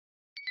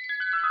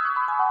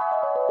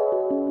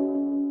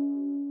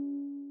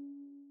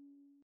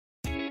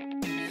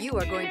You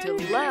are going to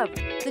love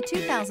the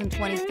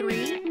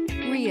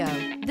 2023 Rio.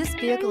 This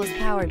vehicle is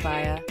powered by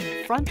a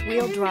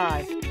front-wheel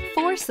drive,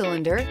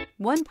 4-cylinder,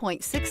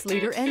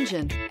 1.6-liter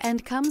engine,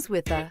 and comes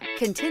with a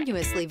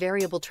continuously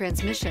variable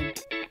transmission.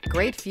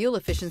 Great fuel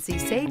efficiency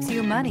saves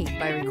you money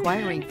by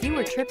requiring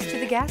fewer trips to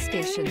the gas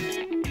station.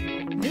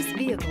 This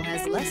vehicle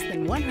has less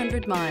than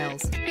 100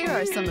 miles. Here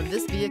are some of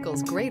this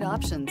vehicle's great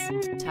options: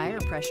 tire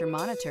pressure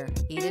monitor,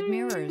 heated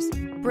mirrors,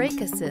 brake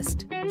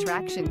assist,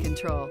 traction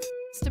control,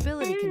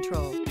 stability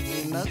control,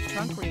 remote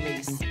trunk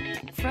release,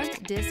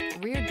 front disc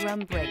rear drum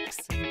brakes,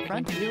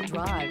 front wheel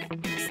drive,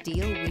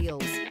 steel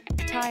wheels,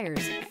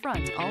 tires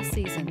front all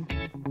season.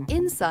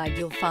 Inside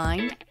you'll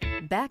find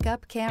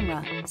backup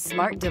camera,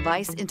 smart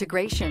device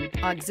integration,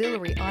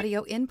 auxiliary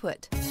audio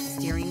input,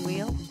 steering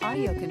wheel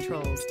audio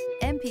controls,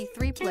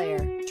 MP3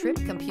 player, trip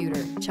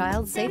computer,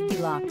 child safety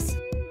locks,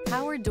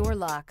 power door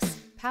locks,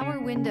 power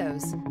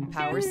windows,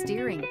 power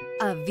steering.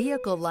 A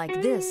vehicle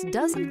like this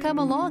doesn't come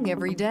along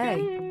every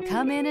day.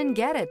 Come in and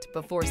get it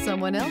before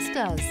someone else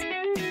does.